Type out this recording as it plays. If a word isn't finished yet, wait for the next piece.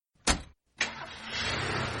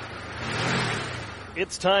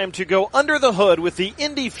It's time to go under the hood with the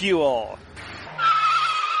Indy Fuel.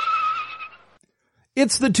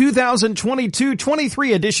 It's the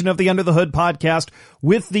 2022-23 edition of the Under the Hood podcast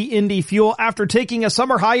with the Indy Fuel. After taking a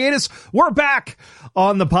summer hiatus, we're back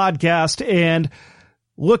on the podcast and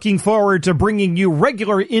looking forward to bringing you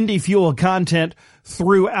regular Indy Fuel content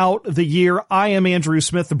throughout the year. I am Andrew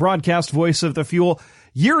Smith, the broadcast voice of the Fuel.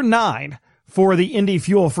 Year 9 for the Indy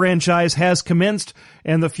Fuel franchise has commenced,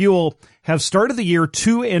 and the Fuel have started the year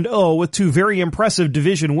 2-0 with two very impressive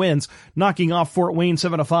division wins, knocking off Fort Wayne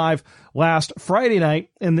 7-5 last Friday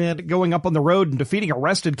night, and then going up on the road and defeating a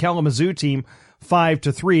rested Kalamazoo team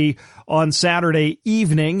 5-3 on Saturday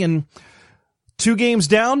evening. And 2 games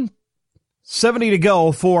down, 70 to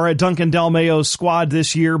go for Duncan Dalmayo's squad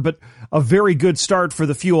this year, but a very good start for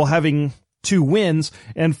the Fuel, having 2 wins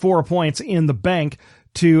and 4 points in the bank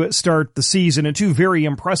to start the season, and 2 very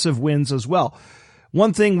impressive wins as well.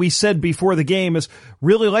 One thing we said before the game is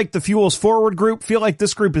really like the Fuel's forward group. Feel like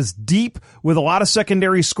this group is deep with a lot of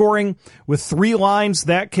secondary scoring with 3 lines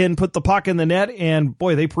that can put the puck in the net. And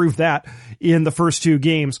boy, they proved that in the first 2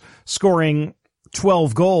 games, scoring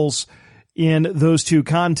 12 goals in those 2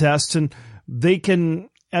 contests. And they can,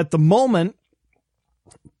 at the moment,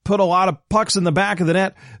 put a lot of pucks in the back of the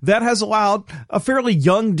net. That has allowed a fairly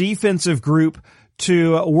young defensive group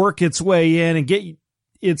to work its way in and get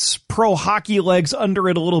its pro hockey legs under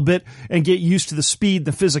it a little bit and get used to the speed,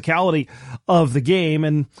 the physicality of the game.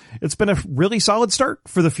 And it's been a really solid start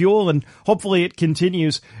for the Fuel, and hopefully it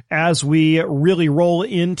continues as we really roll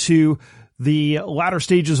into the latter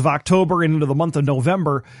stages of October and into the month of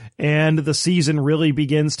November, and the season really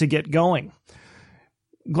begins to get going.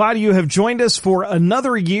 Glad you have joined us for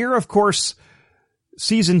another year. Of course,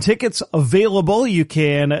 season tickets available. You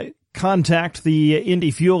can contact the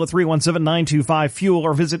Indy Fuel at 317-925-FUEL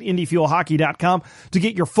or visit IndyFuelHockey.com to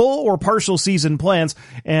get your full or partial season plans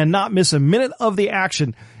and not miss a minute of the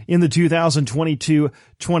action in the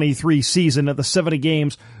 2022-23 season at the 70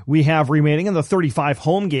 games we have remaining and the 35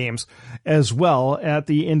 home games as well at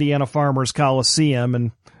the Indiana Farmers Coliseum.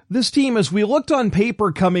 And this team, as we looked on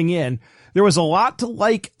paper coming in, there was a lot to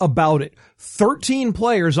like about it. 13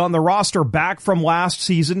 players on the roster back from last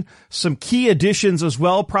season. Some key additions as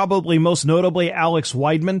well, probably most notably Alex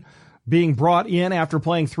Weidman being brought in after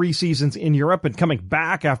playing 3 seasons in Europe and coming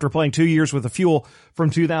back after playing 2 years with the Fuel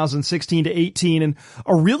from 2016 to 18. And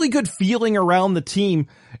a really good feeling around the team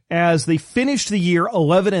as they finished the year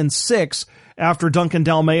 11-6 after Duncan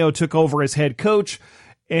Dalmayo took over as head coach.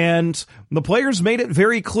 And the players made it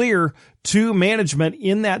very clear to management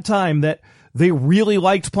in that time that they really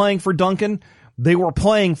liked playing for Duncan. They were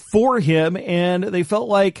playing for him, and they felt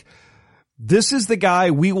like this is the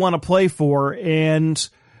guy we want to play for. And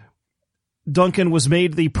Duncan was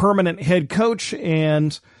made the permanent head coach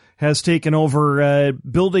and has taken over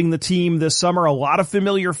building the team this summer. A lot of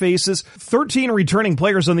familiar faces, 13 returning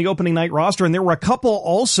players on the opening night roster, and there were a couple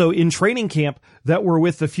also in training camp that were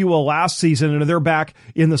with the Fuel last season, and they're back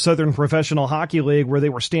in the Southern Professional Hockey League where they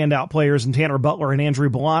were standout players in Tanner Butler and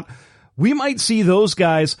Andrew Ballant. We might see those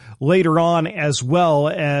guys later on as well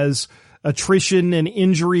as attrition and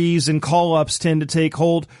injuries and call-ups tend to take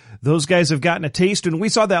hold. Those guys have gotten a taste, and we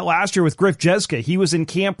saw that last year with Griff Jeska. He was in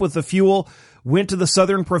camp with the Fuel, went to the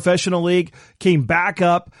Southern Professional League, came back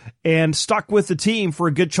up, and stuck with the team for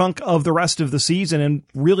a good chunk of the rest of the season and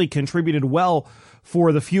really contributed well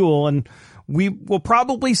for the Fuel. And we will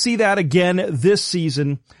probably see that again this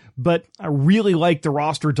season, but I really like the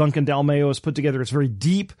roster Duncan Dalmayo has put together. It's very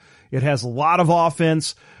deep. It has a lot of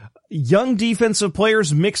offense. Young defensive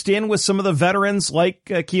players mixed in with some of the veterans like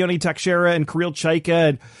Keone Tekshera and Kirill Chaika.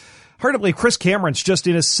 And hard to believe Chris Cameron's just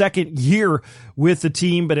in his second year with the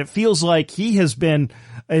team, but it feels like he has been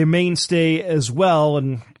a mainstay as well.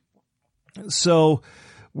 And so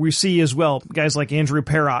we see as well guys like Andrew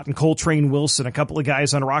Perrott and Coltrane Wilson, a couple of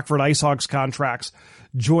guys on Rockford IceHogs contracts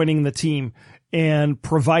joining the team and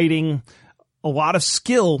providing a lot of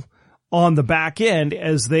skill on the back end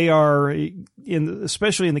as they are,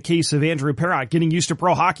 especially in the case of Andrew Perrott, getting used to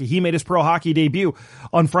pro hockey. He made his pro hockey debut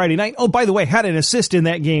on Friday night. Oh, by the way, had an assist in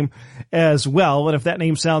that game as well. And if that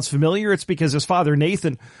name sounds familiar, it's because his father,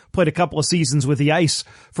 Nathan, played a couple of seasons with the Ice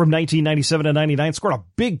from 1997 to 99, scored a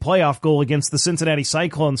big playoff goal against the Cincinnati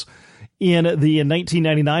Cyclones in the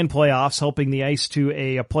 1999 playoffs, helping the Ice to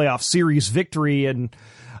a playoff series victory. And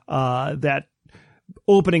that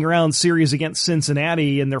opening round series against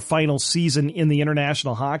Cincinnati in their final season in the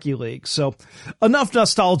International Hockey League. So enough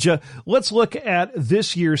nostalgia. Let's look at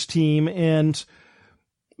this year's team. And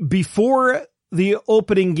before the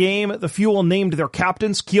opening game, the Fuel named their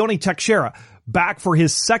captains. Keone Tekshera back for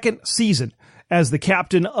his second season as the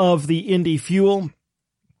captain of the Indy Fuel.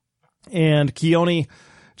 And Keone,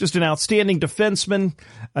 just an outstanding defenseman,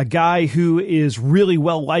 a guy who is really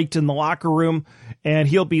well liked in the locker room, and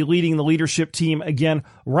he'll be leading the leadership team again.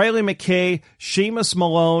 Riley McKay, Seamus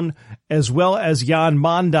Malone, as well as Jan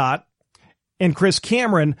Mondat, and Chris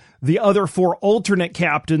Cameron, the other 4 alternate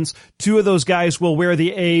captains. 2 of those guys will wear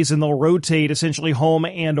the A's, and they'll rotate essentially home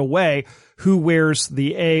and away who wears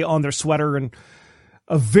the A on their sweater. And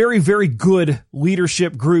a very, very good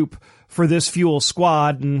leadership group for this Fuel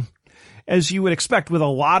squad. And as you would expect with a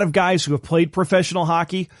lot of guys who have played professional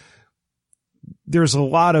hockey, there's a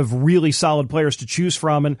lot of really solid players to choose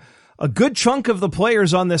from. And a good chunk of the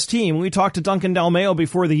players on this team, we talked to Duncan Dalmeo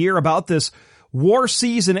before the year about this, war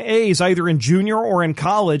season A's either in junior or in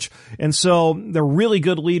college. And so they're really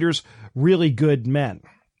good leaders, really good men.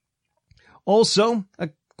 Also, a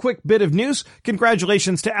quick bit of news.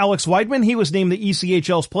 Congratulations to Alex Weidman. He was named the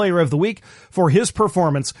ECHL's Player of the Week for his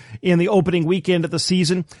performance in the opening weekend of the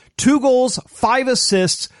season. 2 goals, 5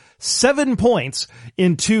 assists, 7 points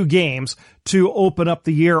in 2 games to open up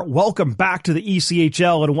the year. Welcome back to the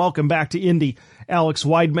ECHL and welcome back to Indy, Alex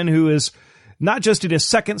Weidman, who is not just in his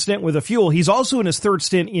second stint with the Fuel, he's also in his third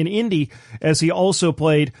stint in Indy, as he also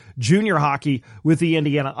played junior hockey with the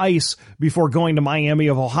Indiana Ice before going to Miami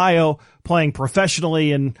of Ohio, playing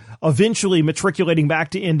professionally and eventually matriculating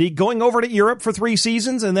back to Indy, going over to Europe for 3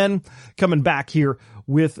 seasons, and then coming back here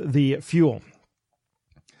with the Fuel.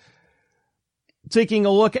 Taking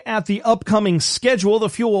a look at the upcoming schedule, the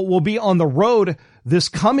Fuel will be on the road this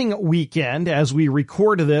coming weekend as we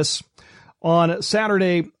record this. On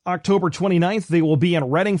Saturday, October 29th, they will be in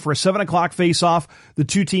Reading for a 7 o'clock face-off. The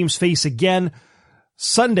 2 teams face again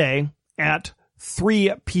Sunday at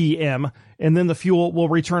 3 p.m. And then the Fuel will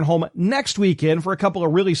return home next weekend for a couple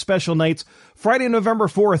of really special nights. Friday, November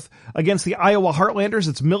 4th against the Iowa Heartlanders.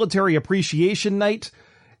 It's Military Appreciation Night.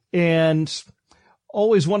 And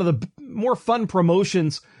always one of the more fun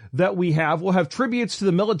promotions that we have. We'll have tributes to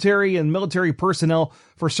the military and military personnel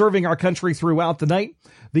for serving our country throughout the night.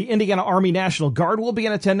 The Indiana Army National Guard will be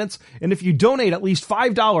in attendance, and if you donate at least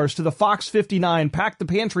 $5 to the Fox 59 Pack the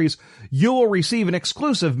Pantries, you will receive an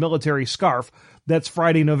exclusive military scarf. That's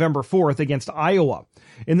Friday, November 4th against Iowa.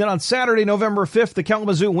 And then on Saturday, November 5th, the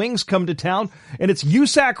Kalamazoo Wings come to town, and it's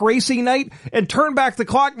USAC Racing Night and Turn Back the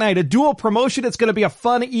Clock Night, a dual promotion. It's going to be a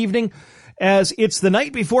fun evening, as it's the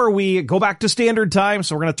night before we go back to standard time,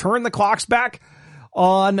 so we're going to turn the clocks back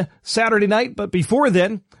on Saturday night. But before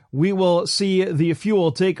then, we will see the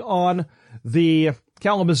Fuel take on the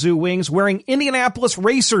Kalamazoo Wings wearing Indianapolis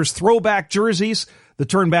Racers throwback jerseys, the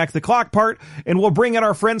turn back the clock part, and we'll bring in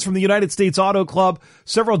our friends from the United States Auto Club,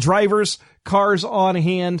 several drivers, cars on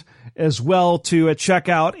hand as well to check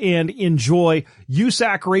out and enjoy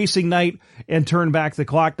USAC Racing Night and Turn Back the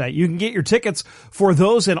Clock Night. You can get your tickets for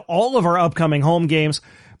those and all of our upcoming home games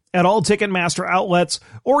at all Ticketmaster outlets,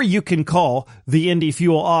 or you can call the Indy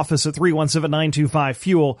Fuel office at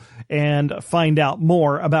 317-925-FUEL and find out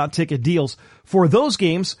more about ticket deals for those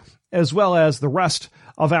games, as well as the rest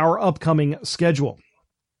of our upcoming schedule.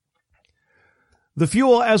 The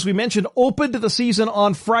Fuel, as we mentioned, opened the season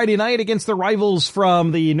on Friday night against the rivals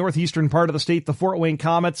from the northeastern part of the state, the Fort Wayne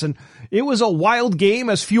Komets, and it was a wild game,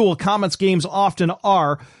 as Fuel Komets games often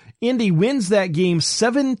are. Indy wins that game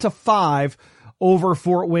 7-5 over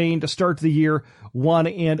Fort Wayne to start the year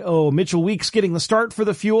 1-0. Mitchell Weeks getting the start for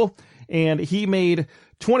the Fuel, and he made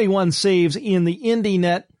 21 saves in the Indy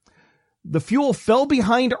net. The Fuel fell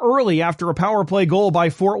behind early after a power play goal by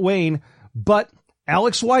Fort Wayne, but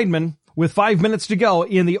Alex Weidman, with 5 minutes to go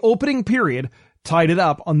in the opening period, tied it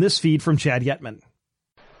up on this feed from Chad Yetman.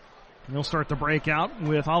 He'll start the breakout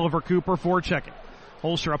with Oliver Cooper forechecking.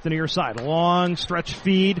 Holster up the near side. Long stretch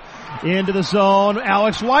feed into the zone.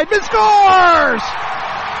 Alex Weidman scores!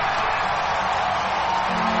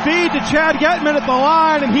 Feed to Chad Yetman at the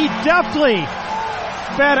line, and he deftly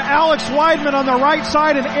fed Alex Weidman on the right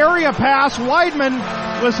side, an area pass. Weidman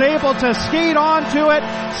was able to skate onto it,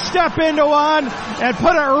 step into one, and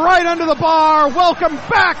put it right under the bar. Welcome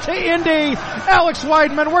back to Indy, Alex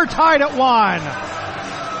Weidman. We're tied at 1.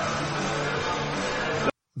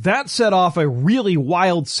 That set off a really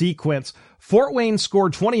wild sequence. Fort Wayne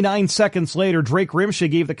scored 29 seconds later. Drake Rimsha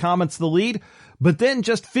gave the Komets the lead, but then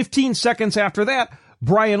just 15 seconds after that,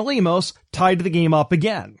 Brian Lemos tied the game up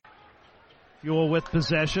again. Fuel with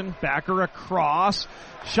possession, backer across,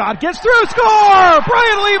 shot gets through, score!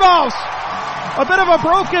 Brian Lemos! A bit of a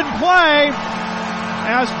broken play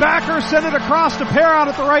as backer sent it across to Perron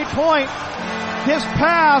at the right point. His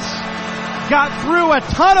pass got through a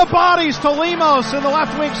ton of bodies to Lemos in the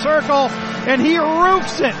left wing circle, and he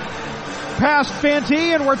roofs it past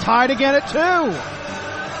Fanti, and we're tied again at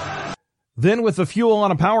 2. Then with the Fuel on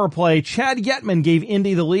a power play, Chad Yetman gave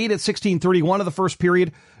Indy the lead at 16:31 of the first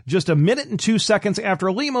period. Just a minute and 2 seconds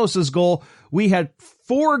after Limos's goal, we had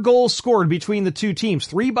 4 goals scored between the two teams,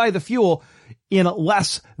 3 by the Fuel in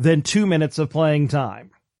less than 2 minutes of playing time.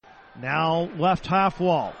 Now left half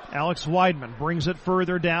wall. Alex Wideman brings it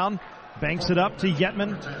further down. Banks it up to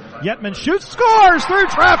Yetman. Yetman shoots, scores through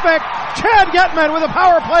traffic. Chad Yetman with a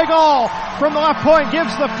power play goal from the left point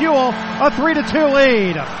gives the Fuel a 3-2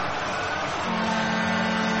 lead.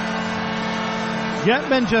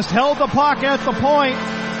 Yetman just held the puck at the point.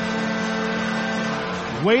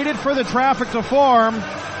 Waited for the traffic to form.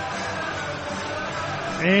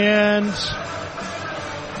 And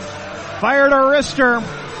fired a wrister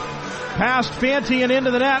past Fanti and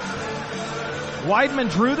into the net.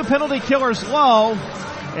 Wideman drew the penalty killers low,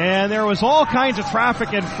 and there was all kinds of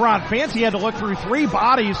traffic in front. Fanti had to look through 3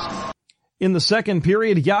 bodies. In the second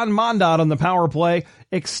period, Jan Mondat on the power play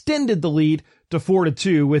extended the lead to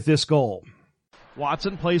 4-2 with this goal.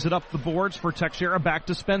 Watson plays it up the boards for Teixeira, back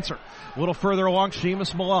to Spencer. A little further along,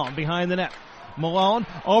 Seamus Malone behind the net. Malone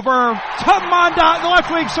over to Mondat in the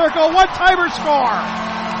left wing circle. One-timer score.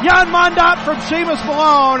 Jan Mondat from Seamus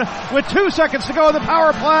Malone with 2 seconds to go in the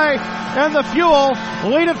power play, and the Fuel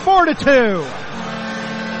lead at 4-2.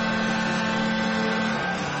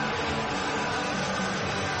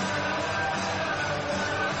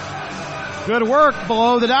 Good work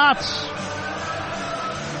below the dots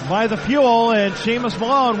by the Fuel, and Seamus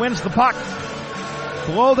Malone wins the puck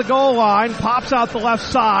below the goal line, pops out the left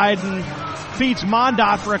side, and feeds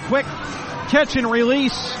Mondat for a quick catch and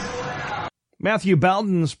release. Matthew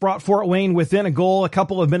Bowden's brought Fort Wayne within a goal a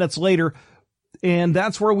couple of minutes later, and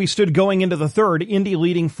that's where we stood going into the third, Indy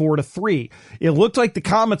leading 4-3. It looked like the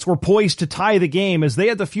Comets were poised to tie the game as they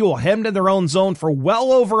had the Fuel hemmed in their own zone for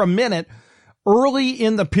well over a minute early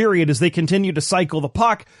in the period as they continued to cycle the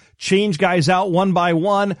puck, change guys out one by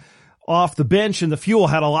one off the bench, and the Fuel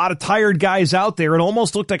had a lot of tired guys out there. It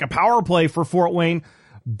almost looked like a power play for Fort Wayne,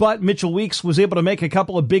 but Mitchell Weeks was able to make a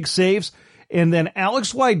couple of big saves, and then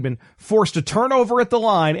Alex Wideman forced a turnover at the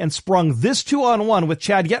line and sprung this 2-on-1 with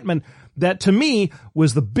Chad Yetman that, to me,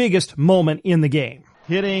 was the biggest moment in the game.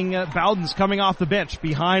 Hitting Bowden's coming off the bench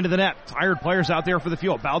behind the net. Tired players out there for the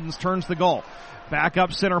Fuel. Bowden's turns the goal. Back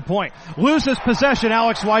up center point. Loses possession.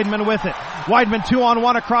 Alex Wideman with it. Wideman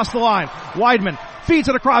 2-on-1 across the line. Wideman feeds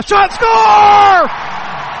it across. Shot, score!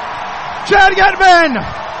 Chad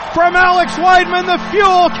Yetman from Alex Wideman. The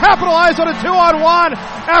Fuel capitalize on a 2-on-1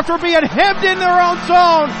 after being hemmed in their own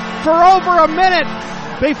zone for over a minute.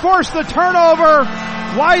 They force the turnover.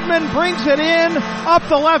 Wideman brings it in up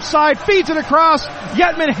the left side, feeds it across.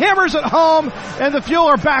 Yetman hammers it home, and the Fuel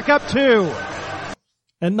are back up 2.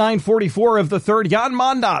 At 9:44 of the third, Jan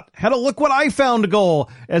Mondat had a look what I found goal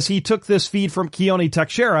as he took this feed from Keone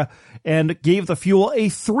Teixeira and gave the Fuel a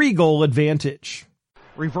 3-goal advantage.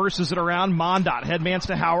 Reverses it around. Mondat headmans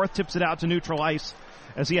to Howarth, tips it out to neutral ice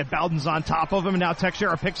as he had Bowden's on top of him, and now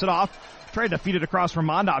Teixeira picks it off. Tried to feed it across from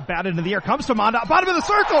Mondat, batted into the air, comes to Mondat, bottom of the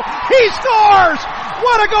circle, he scores!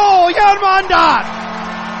 What a goal, Jan Mondat!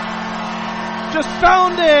 Just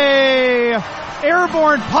found a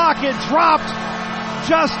airborne puck, it dropped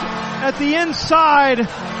just at the inside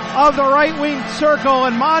of the right wing circle,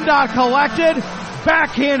 and Mondat collected,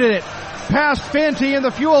 backhanded it past Fanti, and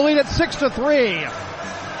the Fuel lead at 6-3.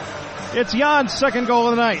 It's Jan's second goal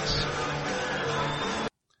of the night.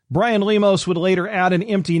 Brian Lemos would later add an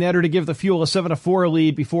empty netter to give the Fuel a 7-4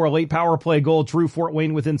 lead before a late power play goal drew Fort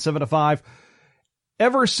Wayne within 7-5.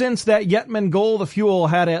 Ever since that Yetman goal, the Fuel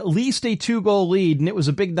had at least a 2-goal lead, and it was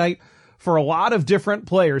a big night for a lot of different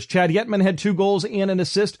players. Chad Yetman had 2 goals and an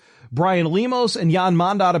assist. Brian Lemos and Jan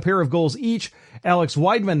Mondat a pair of goals each. Alex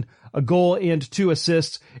Wideman a goal and 2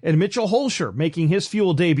 assists. And Mitchell Holscher making his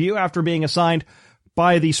Fuel debut after being assigned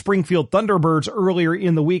by the Springfield Thunderbirds earlier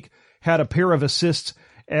in the week had a pair of assists,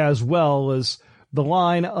 as well as the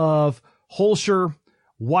line of Holscher,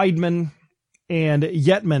 Wideman, and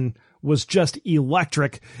Yetman was just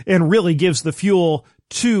electric and really gives the Fuel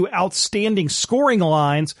 2 outstanding scoring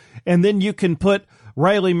lines. And then you can put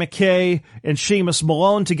Riley McKay and Seamus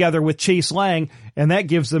Malone together with Chase Lang, and that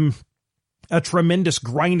gives them a tremendous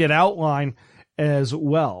grinded out line as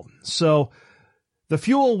well. So the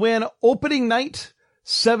Fuel win opening night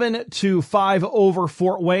 7-5 over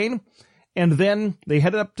Fort Wayne. And then they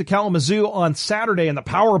headed up to Kalamazoo on Saturday, and the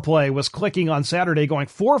power play was clicking on Saturday, going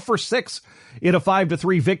 4 for 6 in a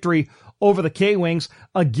 5-3 victory over the K-Wings.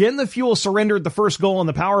 Again, the Fuel surrendered the first goal on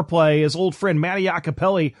the power play as old friend Matty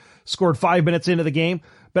Acapelli scored 5 minutes into the game.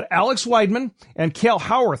 But Alex Wideman and Cale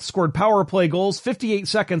Howarth scored power play goals 58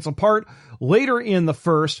 seconds apart later in the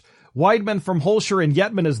first, Weidman from Holscher and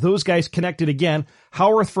Yetman as those guys connected again.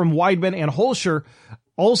 Howarth from Weidman and Holscher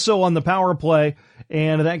also on the power play,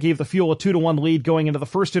 and that gave the Fuel a 2-1 lead going into the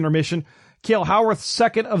first intermission. Cale Howarth,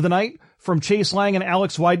 second of the night from Chase Lang and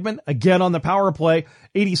Alex Weidman, again on the power play,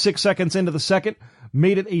 86 seconds into the second,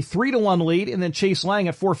 made it a 3-1 lead, and then Chase Lang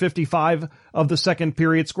at 4:55 of the second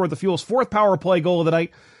period scored the Fuel's fourth power play goal of the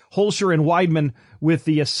night. Holscher and Weidman with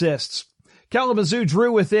the assists. Kalamazoo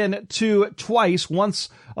drew within two twice, once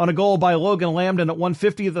on a goal by Logan Lambden at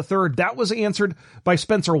 1:50 of the third. That was answered by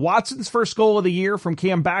Spencer Watson's first goal of the year from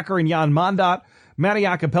Cam Backer and Jan Mondat. Matty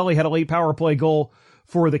Acapelli had a late power play goal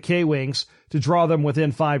for the K-Wings to draw them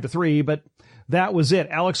within 5-3, but that was it.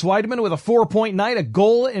 Alex Weidman with a 4-point night, a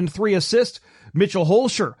goal and 3 assists. Mitchell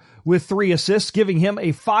Holscher with 3 assists, giving him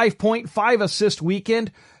a 5.5 assist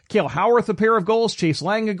weekend. Cale Howarth a pair of goals, Chase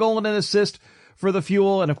Lang a goal and an assist for the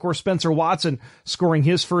Fuel, and of course Spencer Watson scoring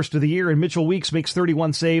his first of the year, and Mitchell Weeks makes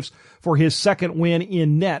 31 saves for his second win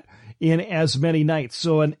in net in as many nights.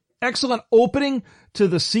 So an excellent opening to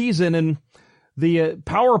the season, and the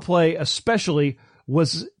power play especially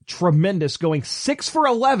was tremendous, going 6 for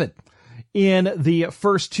 11 in the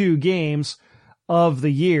first 2 games of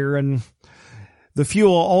the year, and the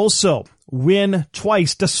Fuel also win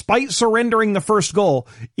twice despite surrendering the first goal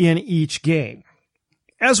in each game.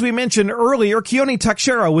 As we mentioned earlier, Keone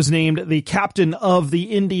Teixeira was named the captain of the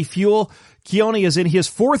Indy Fuel. Keone is in his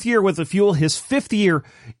 4th year with the Fuel, his 5th year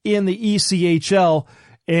in the ECHL,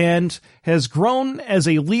 and has grown as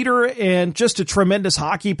a leader and just a tremendous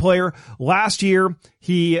hockey player. Last year,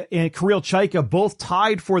 he and Kirill Chaika both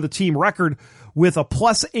tied for the team record with a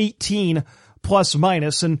 +18 plus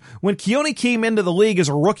minus. And when Keone came into the league as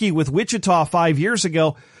a rookie with Wichita 5 years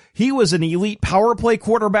ago, he was an elite power play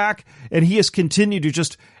quarterback, and he has continued to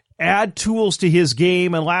just add tools to his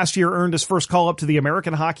game. And last year earned his first call up to the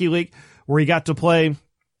American Hockey League, where he got to play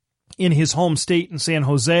in his home state in San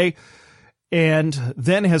Jose, and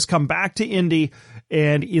then has come back to Indy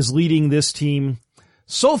and is leading this team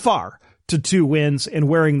so far to 2 wins and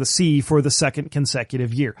wearing the C for the second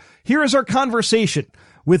consecutive year. Here is our conversation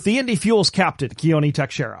with the Indy Fuel's captain, Keone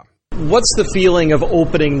Teixeira. What's the feeling of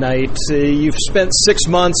opening night? You've spent 6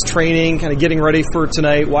 months training, kind of getting ready for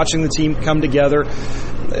tonight, watching the team come together.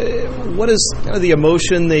 What is kind of the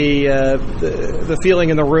emotion, the feeling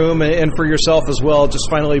in the room, and for yourself as well, just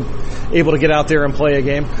finally able to get out there and play a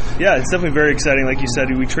game? Yeah, it's definitely very exciting. Like you said,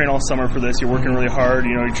 we train all summer for this. You're working really hard.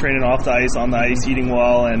 You know, you're training off the ice, on the ice, eating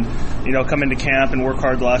well, and, you know, come into camp and work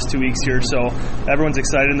hard the last 2 weeks here. So everyone's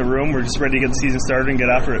excited in the room. We're just ready to get the season started and get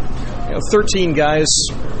after it. You know, 13 guys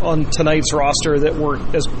on tonight's roster that were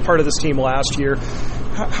as part of this team last year.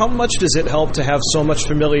 How much does it help to have so much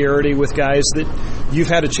familiarity with guys that you've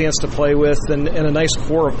had a chance to play with and a nice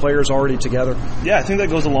core of players already together? Yeah, I think that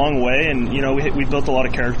goes a long way, and, you know, we built a lot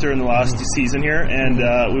of character in the last season here, and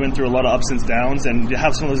we went through a lot of ups and downs, and to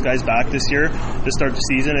have some of those guys back this year to start the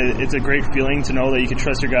season, it's a great feeling to know that you can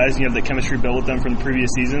trust your guys and you have the chemistry built with them from the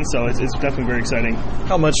previous season, so it's definitely very exciting.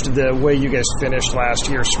 How much did the way you guys finished last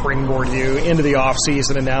year springboard you into the off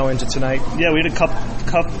season and now into tonight? Yeah, we had a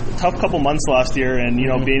tough couple months last year, and, you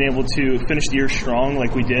know, being able to finish the year strong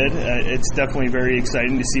like we did, it's definitely very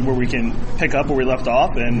exciting to see where we can pick up where we left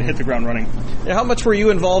off and hit the ground running. Yeah, how much were you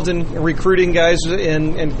involved in recruiting guys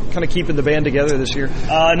and kind of keeping the band together this year?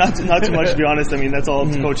 Not too much, to be honest. I mean, that's all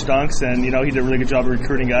up to Coach Dunks, and, you know, he did a really good job of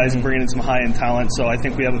recruiting guys and bringing in some high-end talent, so I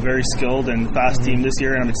think we have a very skilled and fast team this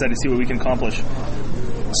year, and I'm excited to see what we can accomplish.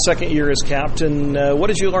 Second year as captain. What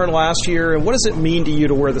did you learn last year, and what does it mean to you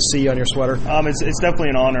to wear the C on your sweater? It's definitely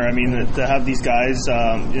an honor. I mean, to have these guys,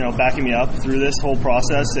 you know, backing me up through this whole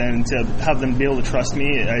process, and to have them be able to trust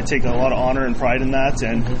me, I take a lot of honor and pride in that,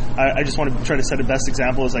 and I just want to try to set the best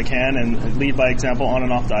example as I can and lead by example on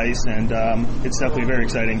and off the ice, and it's definitely very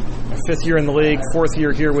exciting. 5th year in the league, 4th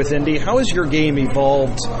year here with Indy. How has your game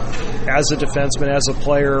evolved as a defenseman, as a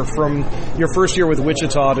player, from your first year with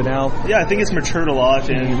Wichita to now? Yeah, I think it's matured a lot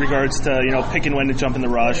in regards to, you know, picking when to jump in the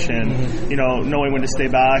rush and, you know, knowing when to stay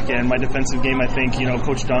back. And my defensive game, I think, you know,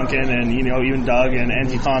 Coach Duncan and, you know, even Doug and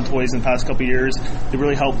Andy Contoys in the past couple of years, they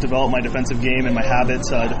really helped develop my defensive game and my habits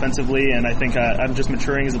defensively. And I think I'm just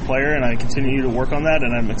maturing as a player, and I continue to work on that,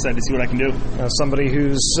 and I'm excited to see what I can do. Somebody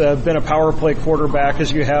who's been a power play quarterback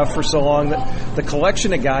as you have for so long, the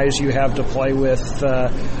collection of guys you have to play with,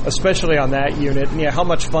 especially on that unit, yeah, how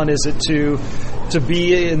much fun is it to to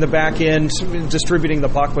be in the back end, distributing the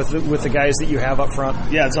puck with the guys that you have up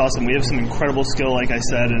front? Yeah, it's awesome. We have some incredible skill, like I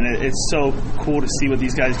said, and it's so cool to see what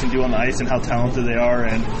these guys can do on the ice and how talented they are.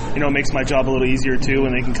 And, it makes my job a little easier, too,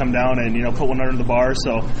 when they can come down and, put one under the bar.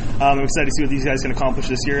 So I'm excited to see what these guys can accomplish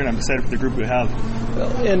this year, and I'm excited for the group we have.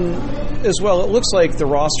 And as well, it looks like the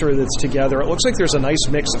roster that's together, it looks like there's a nice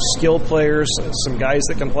mix of skilled players, some guys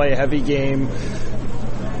that can play a heavy game,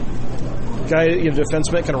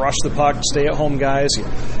 defensemen can rush the puck, stay-at-home guys.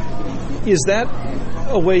 Is that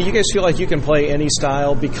a way you guys feel like you can play any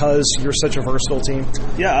style because you're such a versatile team?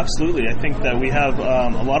 Yeah, absolutely. I think that we have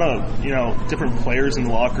a lot of different players in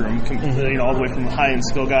the locker room, all the way from high-end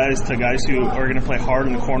skill guys to guys who are going to play hard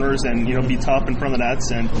in the corners and be tough in front of the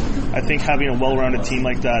nets. And I think having a well-rounded team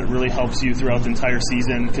like that really helps you throughout the entire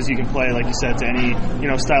season, because you can play, like you said, to any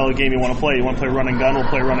style of game you want to play. You want to play run and gun, we'll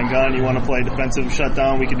play run and gun. You want to play defensive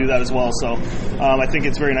shutdown, we can do that as well. So I think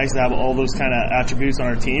it's very nice to have all those kind of attributes on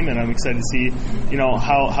our team, and I'm excited to see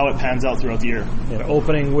how it pans out throughout the year.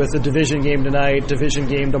 Opening with a division game tonight, division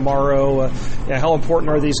game tomorrow. How important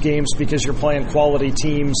are these games, because you're playing quality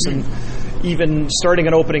teams, and even starting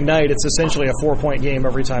an opening night, it's essentially a 4-point game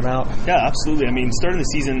every time out. Yeah, absolutely. I mean, starting the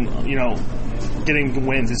season, getting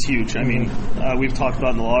wins is huge. I mean, we've talked about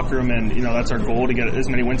in the locker room, and that's our goal, to get as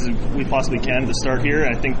many wins as we possibly can to start here.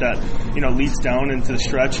 I think that leads down into the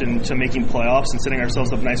stretch and to making playoffs and setting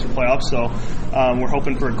ourselves up nice for playoffs. So we're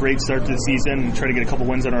hoping for a great start to the season and try to get a couple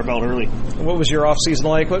wins under our belt early. What was your off season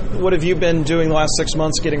like? What have you been doing the last 6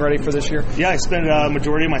 months getting ready for this year? Yeah, I spent a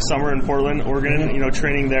majority of my summer in Portland, Oregon.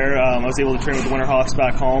 Training there. I was able to train with the Winterhawks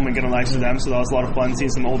back home and get on the ice with them. So that was a lot of fun, seeing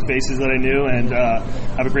some old faces that I knew, and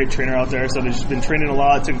have a great trainer out there. So I've just been training a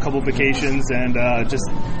lot, took a couple vacations, and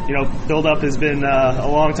build up has been a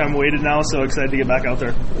long time waited now, so excited to get back out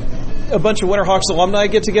there. A bunch of Winterhawks alumni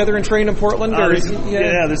get together and train in Portland?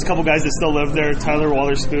 There's a couple guys that still live there. Tyler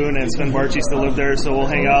Wallerspoon and Sven Barchi still live there, so we'll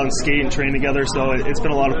hang out and skate and train together. So it's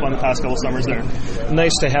been a lot of fun the past couple summers there.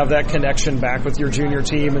 Nice to have that connection back with your junior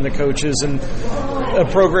team and the coaches, and a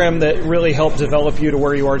program that really helped develop you to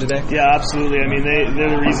where you are today. Yeah, absolutely. I mean, they're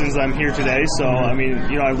the reasons I'm here today. So, I mean,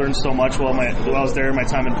 I learned so much while I was there, my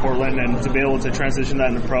time in Portland, and to be able to transition that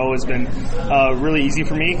into pro has been really easy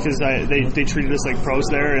for me, because they treated us like pros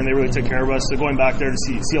there, and they really took care of us. So going back there to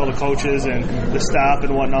see all the coaches and the staff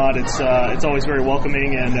and whatnot, it's always very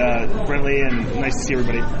welcoming and friendly, and nice to see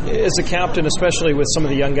everybody. As a captain, especially with some of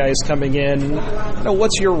the young guys coming in,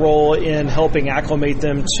 what's your role in helping acclimate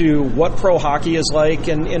them to what pro hockey is like,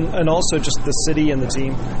 and also just the city and the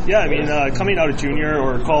team? Yeah, I mean, coming out of junior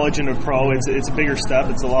or college into pro, it's a bigger step.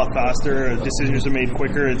 It's a lot faster. Decisions are made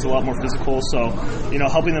quicker. It's a lot more physical. So,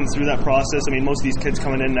 helping them through that process. I mean, most of these kids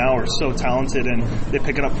coming in now are so talented, and they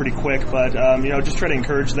pick it up pretty quick. But just try to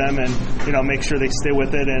encourage them, and make sure they stay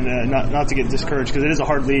with it, and not to get discouraged, because it is a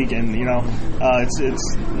hard league, and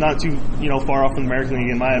it's not too far off from the American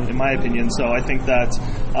League in my opinion. So I think that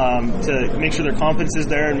to make sure their confidence is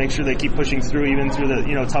there and make sure they keep pushing through, even through the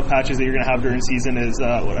tough patches that you're going to have during season, is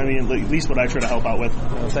at least what I try to help out with.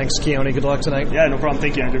 Thanks, Keone. Good luck tonight. Yeah, no problem.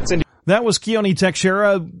 Thank you, Andrew. That was Keone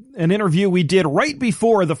Teixeira, an interview we did right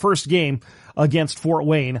before the first game against Fort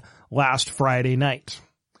Wayne last Friday night.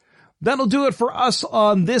 That'll do it for us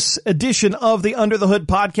on this edition of the Under the Hood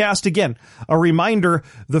podcast. Again, a reminder,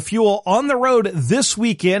 the Fuel on the road this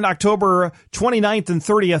weekend, October 29th and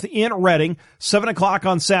 30th in Reading, 7 o'clock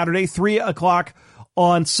on Saturday, 3 o'clock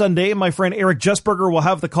on Sunday. My friend Eric Jesberger will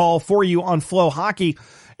have the call for you on Flow Hockey.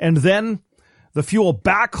 And then the Fuel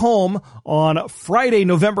back home on Friday,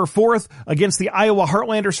 November 4th against the Iowa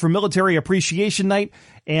Heartlanders for Military Appreciation Night,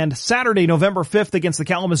 and Saturday, November 5th against the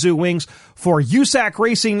Kalamazoo Wings for USAC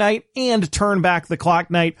Racing Night and Turn Back the Clock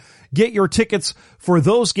Night. Get your tickets for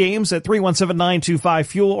those games at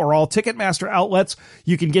 317-925-FUEL or all Ticketmaster outlets.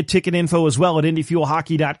 You can get ticket info as well at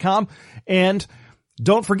IndyFuelHockey.com. And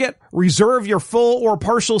don't forget, reserve your full or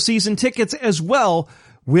partial season tickets as well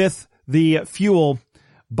with the Fuel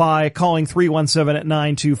by calling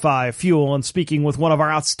 317-925-FUEL and speaking with one of our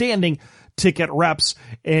outstanding ticket reps,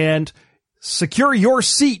 and secure your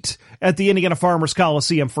seat at the Indiana Farmers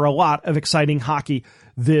Coliseum for a lot of exciting hockey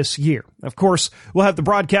this year. Of course, we'll have the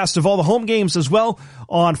broadcast of all the home games as well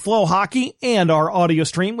on Flow Hockey and our audio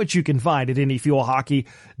stream, which you can find at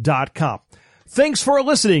IndyFuelHockey.com. Thanks for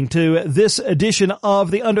listening to this edition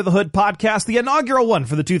of the Under the Hood podcast, the inaugural one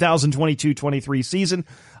for the 2022-23 season.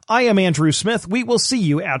 I am Andrew Smith. We will see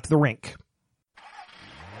you at the rink.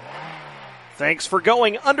 Thanks for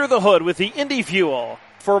going under the hood with the Indy Fuel.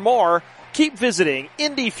 For more, keep visiting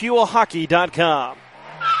IndyFuelHockey.com.